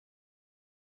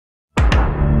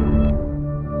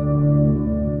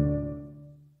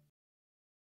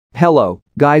Hello,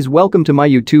 guys, welcome to my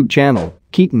YouTube channel,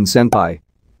 Keaton Senpai.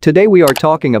 Today we are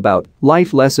talking about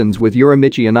life lessons with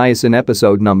Uramichi Oniisan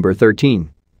episode number 13.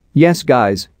 Yes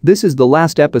guys, this is the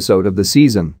last episode of the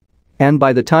season. And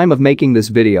by the time of making this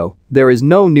video, there is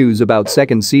no news about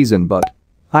second season, but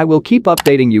I will keep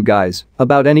updating you guys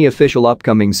about any official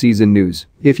upcoming season news.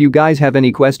 If you guys have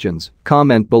any questions,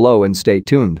 comment below and stay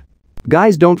tuned.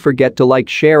 Guys, don't forget to like,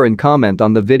 share and comment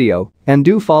on the video, and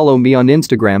do follow me on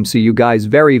Instagram. See you guys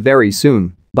very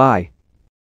soon. Bye.